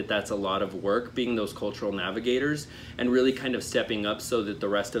I think that that's a lot of work, being those cultural navigators and really kind of stepping up so that the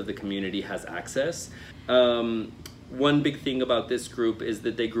rest of the community has access. One big thing about this group is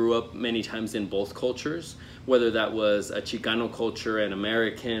that they grew up many times in both cultures, whether that was a Chicano culture and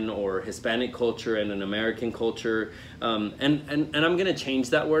American, or Hispanic culture and an American culture. And I'm going to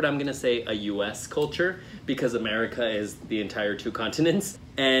change that word. I'm going to say a U.S. culture, because America is the entire two continents.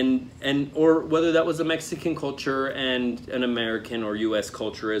 Or whether that was a Mexican culture and an American or U.S.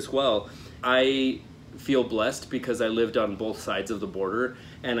 culture as well. I feel blessed because I lived on both sides of the border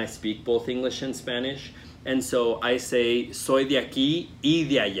and I speak both English and Spanish. And so I say, soy de aquí y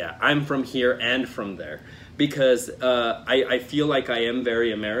de allá. I'm from here and from there. Because I feel like I am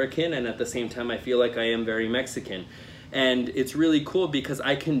very American, and at the same time I feel like I am very Mexican. And it's really cool because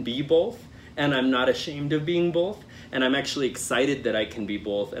I can be both, and I'm not ashamed of being both. And I'm actually excited that I can be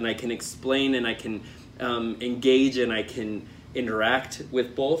both, and I can explain and I can engage and I can interact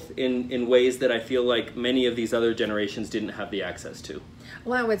with both in ways that I feel like many of these other generations didn't have the access to.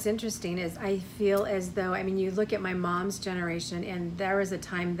 Well, what's interesting is I feel as though, I mean, you look at my mom's generation, and there was a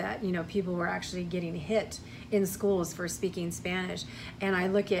time that, you know, people were actually getting hit in schools for speaking Spanish. And I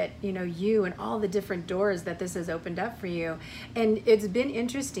look at, you know, you and all the different doors that this has opened up for you. And it's been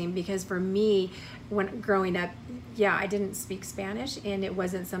interesting because for me, when growing up, yeah, I didn't speak Spanish, and it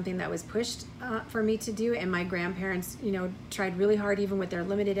wasn't something that was pushed for me to do. And my grandparents, you know, tried really hard, even with their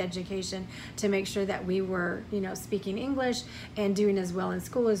limited education, to make sure that we were, you know, speaking English and doing as well in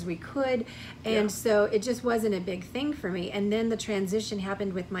school as we could. And so it just wasn't a big thing for me. And then the transition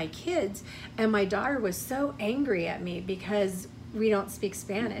happened with my kids, and my daughter was so angry at me because we don't speak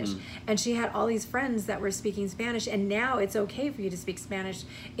Spanish. And she had all these friends that were speaking Spanish, and now it's okay for you to speak Spanish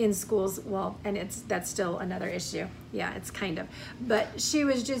in schools. Well, and that's still another issue. Yeah, it's kind of. But she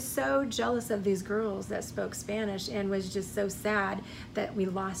was just so jealous of these girls that spoke Spanish, and was just so sad that we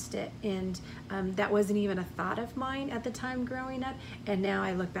lost it. And that wasn't even a thought of mine at the time growing up. And now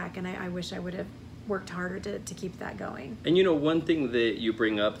I look back and I wish I would have worked harder to keep that going. And you know, one thing that you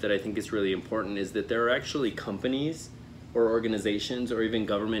bring up that I think is really important is that there are actually companies or organizations or even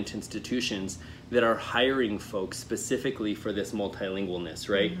government institutions that are hiring folks specifically for this multilingualness,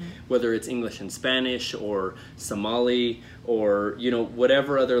 right? Whether it's English and Spanish or Somali or, you know,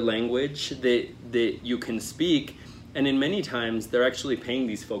 whatever other language that you can speak. And in many times, they're actually paying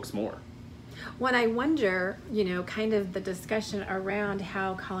these folks more. When I wonder, you know, kind of the discussion around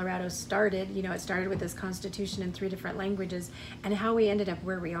how Colorado started, you know, it started with this constitution in 3 different languages, and how we ended up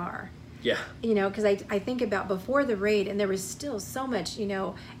where we are. Yeah. You know, because I think about before the raid, and there was still so much, you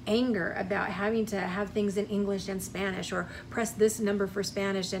know, anger about having to have things in English and Spanish, or press this number for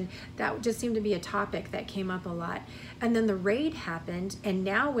Spanish, and that just seemed to be a topic that came up a lot. And then the raid happened, and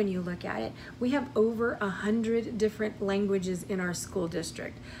now when you look at it, we have over 100 different languages in our school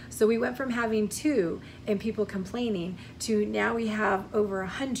district. So we went from having 2 and people complaining to now we have over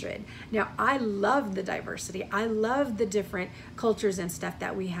 100. Now, I love the diversity. I love the different cultures and stuff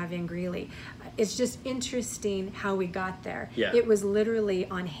that we have in Greeley. It's just interesting how we got there. Yeah. It was literally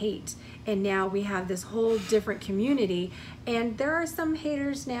on hate, and now we have this whole different community, and there are some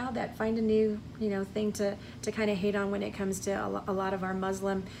haters now that find a new thing to kind of hate on when it comes to a lot of our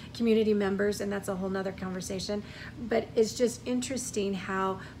Muslim community members, and that's a whole nother conversation. But it's just interesting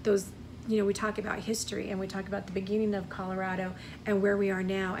how those, we talk about history and we talk about the beginning of Colorado and where we are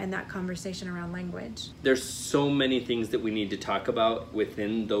now, and that conversation around language. There's so many things that we need to talk about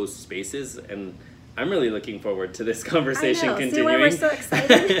within those spaces, and I'm really looking forward to this conversation continuing. See why we're so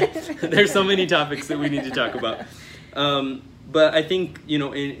excited? There's so many topics that we need to talk about. But I think,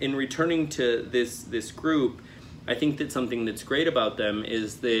 in returning to this group, I think that something that's great about them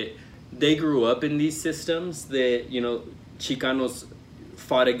is that they grew up in these systems that, Chicanos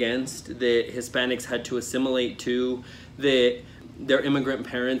fought against, that Hispanics had to assimilate to, that their immigrant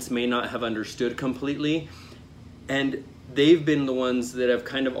parents may not have understood completely. And they've been the ones that have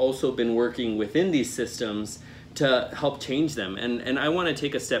kind of also been working within these systems to help change them. And I want to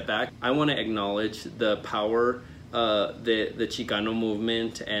take a step back. I want to acknowledge the power the Chicano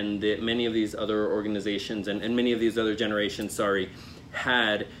movement and that many of these other organizations and many of these other generations,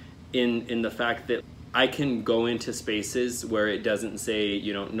 had in the fact that I can go into spaces where it doesn't say,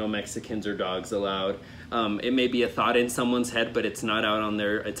 no Mexicans or dogs allowed. It may be a thought in someone's head, but it's not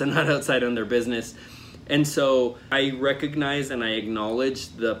not outside on their business. And so I recognize and I acknowledge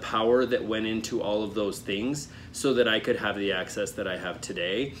the power that went into all of those things so that I could have the access that I have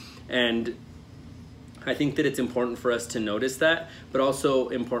today. And I think that it's important for us to notice that, but also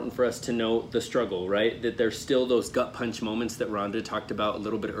important for us to know the struggle, right? That there's still those gut punch moments that Rhonda talked about a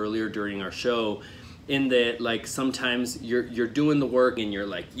little bit earlier during our show, in that like sometimes you're doing the work and you're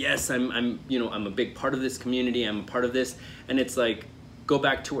like, yes, I'm a big part of this community, I'm a part of this, and it's like, go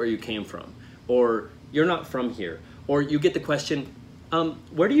back to where you came from, or you're not from here, or you get the question,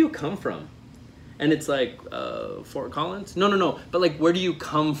 where do you come from? And it's like, Fort Collins? No, but like, where do you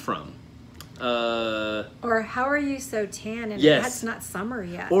come from? Or how are you so tan and yes. It's not summer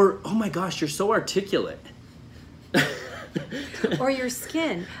yet? Or, oh my gosh, you're so articulate. Or your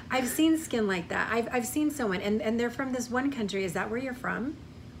skin. I've seen skin like that. I've seen someone, and they're from this one country. Is that where you're from?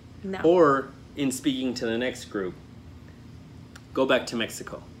 No. Or, in speaking to the next group, go back to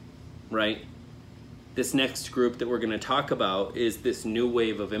Mexico, right? This next group that we're going to talk about is this new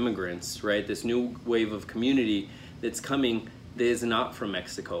wave of immigrants, right? This new wave of community that's coming that is not from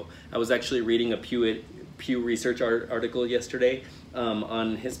Mexico. I was actually reading a Pew Research article yesterday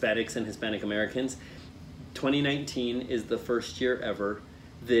on Hispanics and Hispanic Americans. 2019 is the first year ever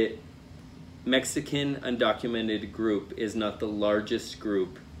that Mexican undocumented group is not the largest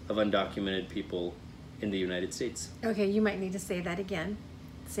group of undocumented people in the United States. Okay, you might need to say that again.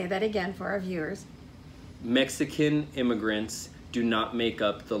 Say that again for our viewers. Mexican immigrants do not make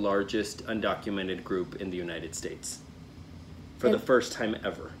up the largest undocumented group in the United States. For the first time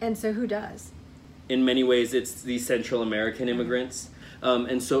ever. And so who does? In many ways, it's the Central American immigrants.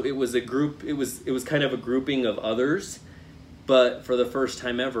 And so it was a group, it was kind of a grouping of others, but for the first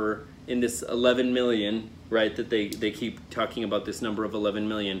time ever in this 11 million, right, that they keep talking about this number of 11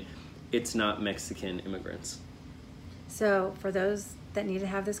 million, it's not Mexican immigrants. So for those that need to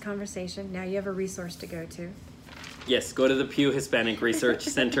have this conversation, now you have a resource to go to. Yes, go to the Pew Hispanic Research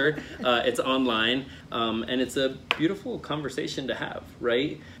Center. It's online, and it's a beautiful conversation to have,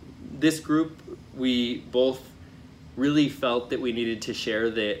 right? This group, we both really felt that we needed to share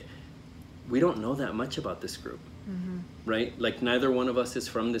that we don't know that much about this group, right? Like neither one of us is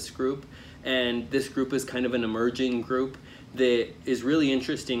from this group, and this group is kind of an emerging group that is really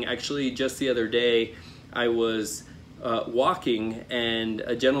interesting. Actually, just the other day, I was walking, and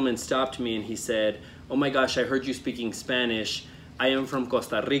a gentleman stopped me and he said, "Oh my gosh, I heard you speaking Spanish. I am from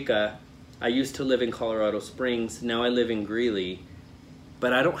Costa Rica. I used to live in Colorado Springs. Now I live in Greeley,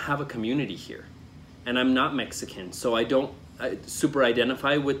 but I don't have a community here. And I'm not Mexican, so I don't super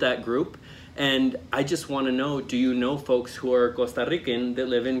identify with that group. And I just want to know, do you know folks who are Costa Rican that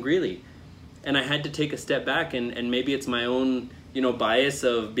live in Greeley?" And I had to take a step back, and maybe it's my own bias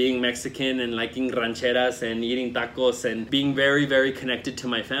of being Mexican and liking rancheras and eating tacos and being very, very connected to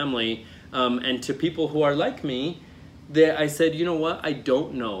my family. And to people who are like me, that I said, you know what, I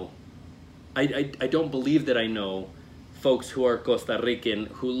don't know. I don't believe that I know folks who are Costa Rican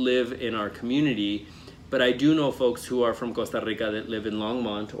who live in our community, but I do know folks who are from Costa Rica that live in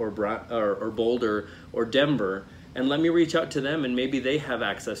Longmont or Boulder or Denver and let me reach out to them, and maybe they have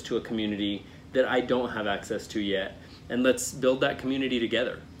access to a community that I don't have access to yet, and let's build that community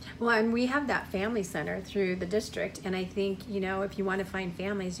together. Well, and we have that family center through the district, and I think, you know, if you want to find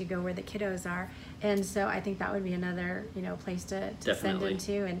families, you go where the kiddos are, and so I think that would be another, you know, place to send him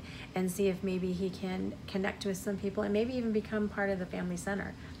to, and see if maybe he can connect with some people and maybe even become part of the family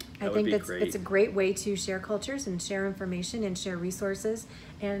center. I think it's a great way to share cultures and share information and share resources,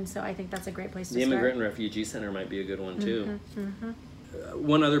 and so I think that's a great place to start. The Immigrant and Refugee Center might be a good one too.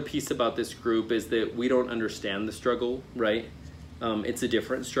 One other piece about this group is that we don't understand the struggle, right? It's a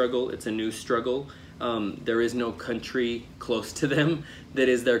different struggle. It's a new struggle. There is no country close to them that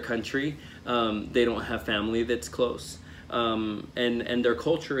is their country. They don't have family that's close. And their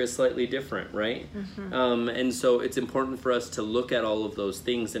culture is slightly different, right? And so it's important for us to look at all of those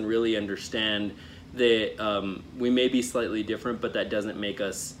things and really understand that we may be slightly different, but that doesn't make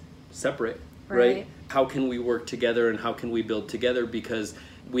us separate, right? How can we work together and how can we build together? Because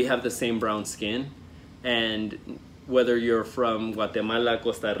we have the same brown skin, and whether you're from Guatemala,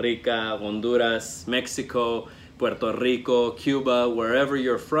 Costa Rica, Honduras, Mexico, Puerto Rico, Cuba, wherever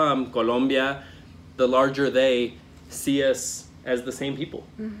you're from, Colombia, the larger they see us as the same people.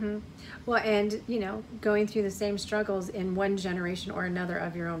 Well, and, you know, going through the same struggles in one generation or another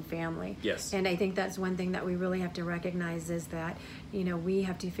of your own family. Yes. And I think that's one thing that we really have to recognize is that, you know, we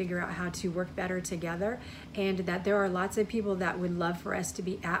have to figure out how to work better together, and that there are lots of people that would love for us to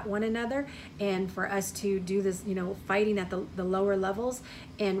be at one another and for us to do this, you know, fighting at the lower levels,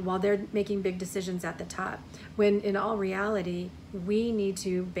 and while they're making big decisions at the top. When in all reality, we need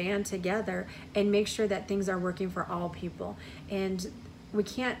to band together and make sure that things are working for all people. And we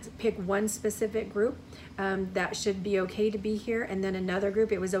can't pick one specific group that should be okay to be here, and then another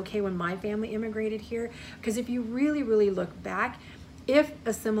group, it was okay when my family immigrated here. Because if you really, really look back, if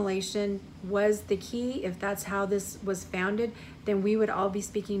assimilation was the key, if that's how this was founded, then we would all be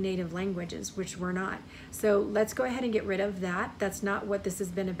speaking native languages, which we're not. So let's go ahead and get rid of that. That's not what this has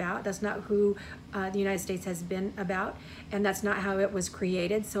been about. That's not who the United States has been about, and that's not how it was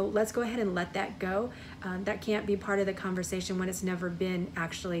created. So let's go ahead and let that go. That can't be part of the conversation when it's never been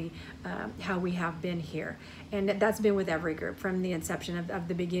actually how we have been here. And that's been with every group from the inception of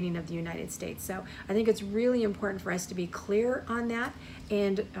the beginning of the United States. So I think it's really important for us to be clear on that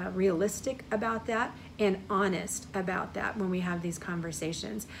and realistic about that and honest about that when we have these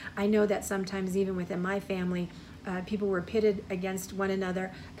conversations. I know that sometimes even within my family, people were pitted against one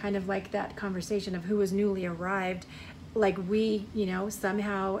another, kind of like that conversation of who was newly arrived. Like we, you know,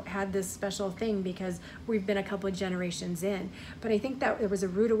 somehow had this special thing because we've been a couple of generations in. But I think that there was a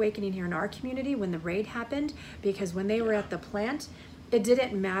rude awakening here in our community when the raid happened, because when they were at the plant, it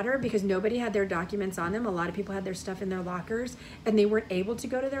didn't matter because nobody had their documents on them. A lot of people had their stuff in their lockers and they weren't able to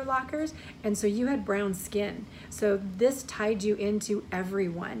go to their lockers. And so you had brown skin. So this tied you into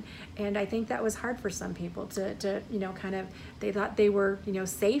everyone. And I think that was hard for some people to you know, kind of, they thought they were, you know,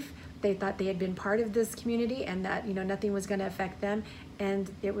 safe. They thought they had been part of this community and that, you know, nothing was going to affect them.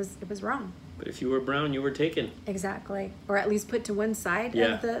 And it was wrong. But if you were brown, you were taken. Exactly. Or at least put to one side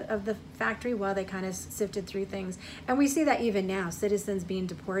of the factory while they kind of sifted through things. And we see that even now, citizens being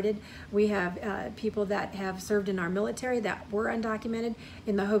deported. We have people that have served in our military that were undocumented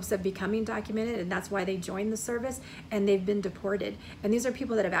in the hopes of becoming documented, and that's why they joined the service, and they've been deported. And these are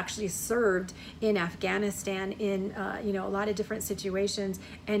people that have actually served in Afghanistan in you know, a lot of different situations,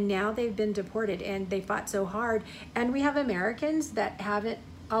 and now they've been deported, and they fought so hard. And we have Americans that haven't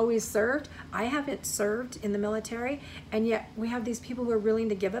always served. I haven't served in the military, and yet we have these people who are willing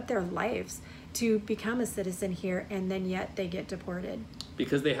to give up their lives to become a citizen here, and then yet they get deported.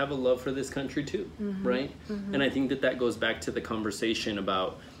 Because they have a love for this country too, right? And I think that goes back to the conversation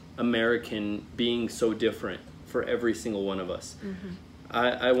about American being so different for every single one of us.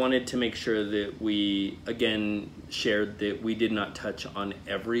 I wanted to make sure that we, again, shared that we did not touch on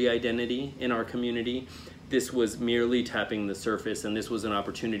every identity in our community. This was merely tapping the surface, and this was an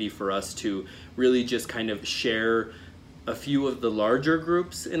opportunity for us to really just kind of share a few of the larger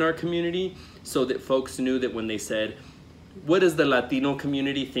groups in our community so that folks knew that when they said, what does the Latino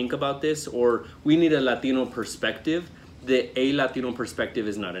community think about this? Or we need a Latino perspective, that a Latino perspective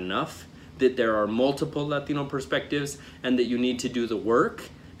is not enough, that there are multiple Latino perspectives, and that you need to do the work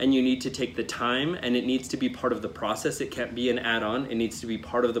and you need to take the time, and it needs to be part of the process. It can't be an add-on. It needs to be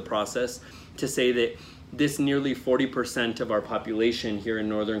part of the process to say that this nearly 40% of our population here in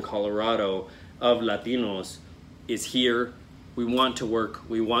Northern Colorado of Latinos is here. We want to work.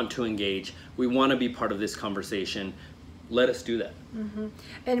 We want to engage. We want to be part of this conversation. let us do that.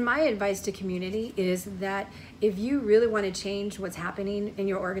 And my advice to community is that if you really want to change what's happening in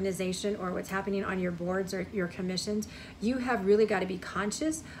your organization or what's happening on your boards or your commissions, you have really got to be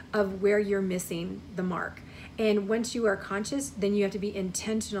conscious of where you're missing the mark. And once you are conscious, then you have to be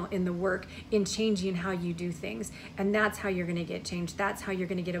intentional in the work in changing how you do things. And that's how you're going to get change. That's how you're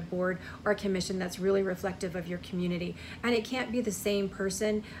going to get a board or a commission that's really reflective of your community. And it can't be the same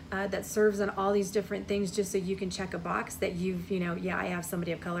person that serves on all these different things just so you can check a box that yeah, I have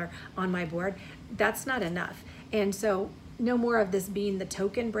somebody of color on my board. That's not enough. And so no more of this being the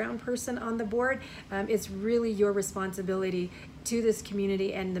token brown person on the board. It's really your responsibility to this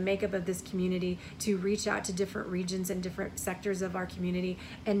community and the makeup of this community to reach out to different regions and different sectors of our community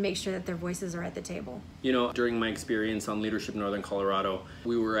and make sure that their voices are at the table. You know, during my experience on Leadership Northern Colorado,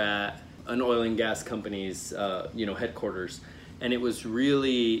 we were at an oil and gas company's headquarters, and it was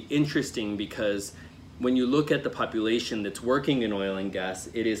really interesting because when you look at the population that's working in oil and gas,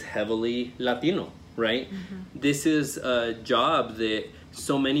 it is heavily Latino, right? This is a job that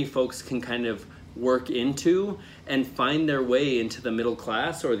so many folks can kind of work into and find their way into the middle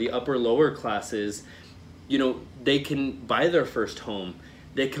class or the upper lower classes. You know, they can buy their first home.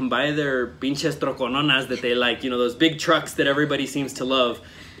 They can buy their pinches trocononas that they like, those big trucks that everybody seems to love.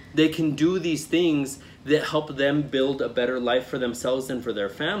 They can do these things that help them build a better life for themselves and for their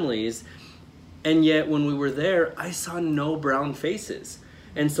families. And yet when we were there, I saw no brown faces.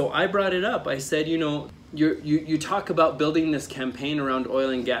 And so I brought it up. I said, you talk about building this campaign around oil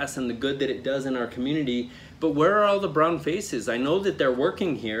and gas and the good that it does in our community, but where are all the brown faces? I know that they're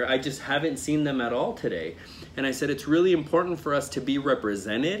working here. I just haven't seen them at all today. And I said, it's really important for us to be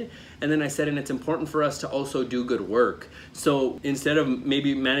represented. And then I said, and it's important for us to also do good work. So instead of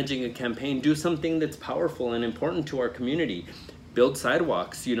maybe managing a campaign, do something that's powerful and important to our community. Build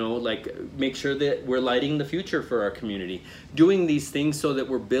sidewalks, make sure that we're lighting the future for our community. Doing these things so that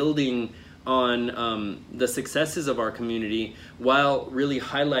we're building on the successes of our community while really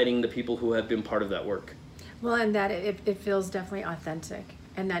highlighting the people who have been part of that work. Well, and that it feels definitely authentic.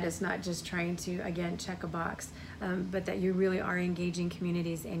 And that it's not just trying to, again, check a box, but that you really are engaging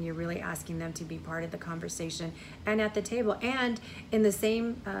communities and you're really asking them to be part of the conversation and at the table. And in the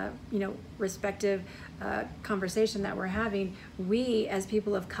same, respective conversation that we're having, we as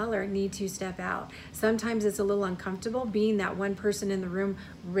people of color need to step out. Sometimes it's a little uncomfortable being that one person in the room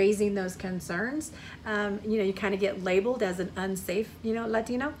raising those concerns. You kind of get labeled as an unsafe,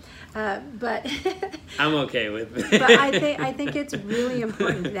 Latino, but I'm okay with it. But I think it's really important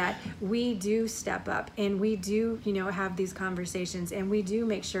that we do step up and we do, have these conversations and we do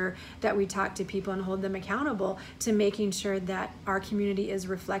make sure that we talk to people and hold them accountable to making sure that our community is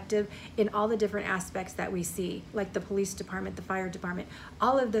reflective in all the different aspects that we see, like the police department, the fire department,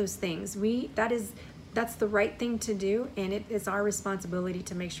 all of those things. That's the right thing to do, and it's our responsibility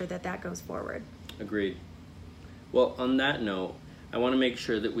to make sure that that goes forward. Agreed. Well, on that note, I want to make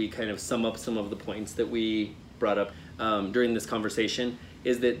sure that we kind of sum up some of the points that we brought up during this conversation,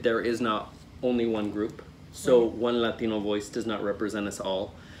 is that there is not only one group. So one Latino voice does not represent us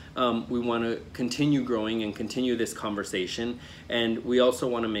all. We want to continue growing and continue this conversation. And we also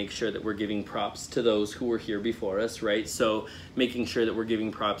want to make sure that we're giving props to those who were here before us, right? So making sure that we're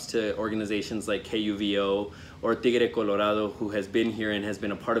giving props to organizations like KUVO or Tigre Colorado, who has been here and has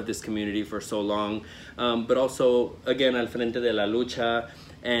been a part of this community for so long. But also, again, Al Frente de la Lucha,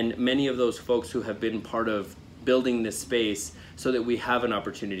 and many of those folks who have been part of building this space so that we have an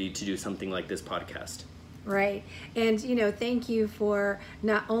opportunity to do something like this podcast. Right. And, thank you for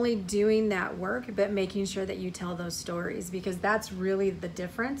not only doing that work, but making sure that you tell those stories, because that's really the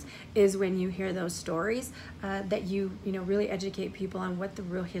difference, is when you hear those stories, that you really educate people on what the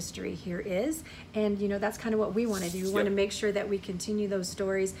real history here is. And, that's kind of what we want to do. We want to make sure that we continue those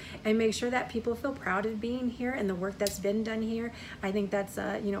stories and make sure that people feel proud of being here and the work that's been done here. I think that's,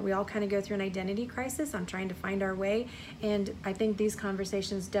 we all kind of go through an identity crisis on trying to find our way. And I think these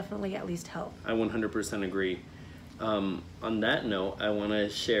conversations definitely at least help. I 100% agree. On that note, I want to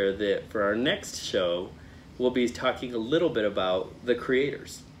share that for our next show, we'll be talking a little bit about the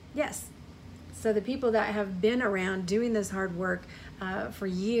creators. Yes. So the people that have been around doing this hard work for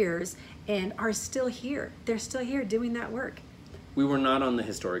years and are still here. They're still here doing that work. We were not on the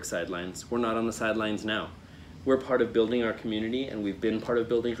historic sidelines. We're not on the sidelines now. We're part of building our community, and we've been part of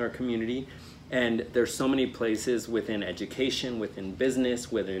building our community. And there's so many places within education, within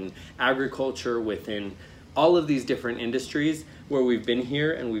business, within agriculture, within all of these different industries where we've been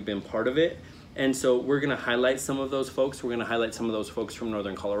here and we've been part of it. And so we're going to highlight some of those folks. We're going to highlight some of those folks from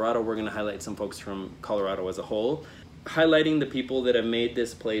Northern Colorado. We're going to highlight some folks from Colorado as a whole, highlighting the people that have made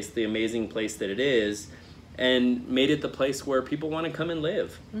this place the amazing place that it is, and made it the place where people want to come and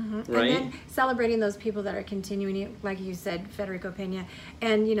live, right? And then celebrating those people that are continuing it, like you said, Federico Pena,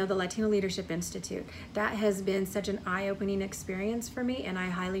 and the Latino Leadership Institute. That has been such an eye-opening experience for me, and I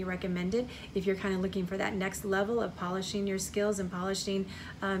highly recommend it if you're kind of looking for that next level of polishing your skills and polishing,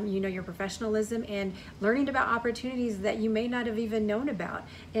 your professionalism and learning about opportunities that you may not have even known about.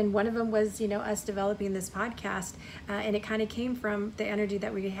 And one of them was, us developing this podcast, and it kind of came from the energy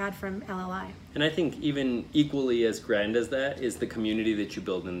that we had from LLI. And I think even equally as grand as that is the community that you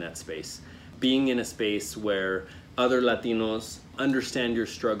build in that space. Being in a space where other Latinos understand your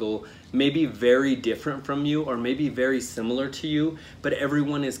struggle, maybe very different from you or maybe very similar to you, but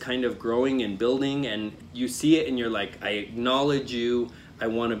everyone is kind of growing and building, and you see it and you're like, I acknowledge you. I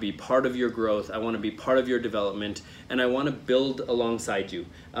want to be part of your growth. I want to be part of your development, and I want to build alongside you.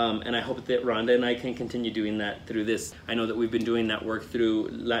 And I hope that Rhonda and I can continue doing that through this. I know that we've been doing that work through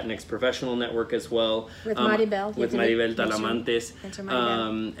Latinx Professional Network as well. With Maribel. With Maribel Talamantes.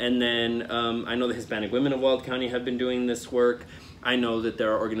 And then I know the Hispanic Women of Weld County have been doing this work. I know that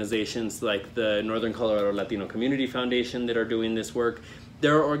there are organizations like the Northern Colorado Latino Community Foundation that are doing this work.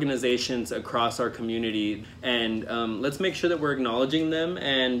 There are organizations across our community, and let's make sure that we're acknowledging them,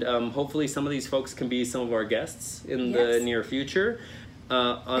 and hopefully some of these folks can be some of our guests in the near future.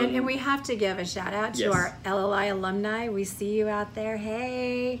 And we have to give a shout out to our LLI alumni. We see you out there.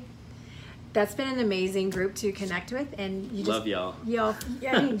 Hey! That's been an amazing group to connect with, and you just love y'all.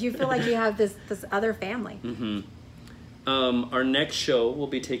 You feel like you have this other family. Our next show will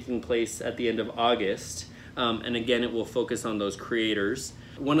be taking place at the end of August. And again, it will focus on those creators.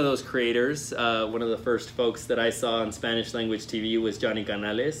 One of those creators, one of the first folks that I saw on Spanish language TV was Johnny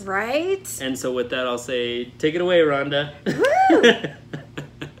Canales. Right. And so with that, I'll say, take it away, Rhonda.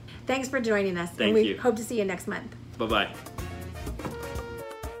 Thanks for joining us. Thank you. We hope to see you next month. Bye-bye.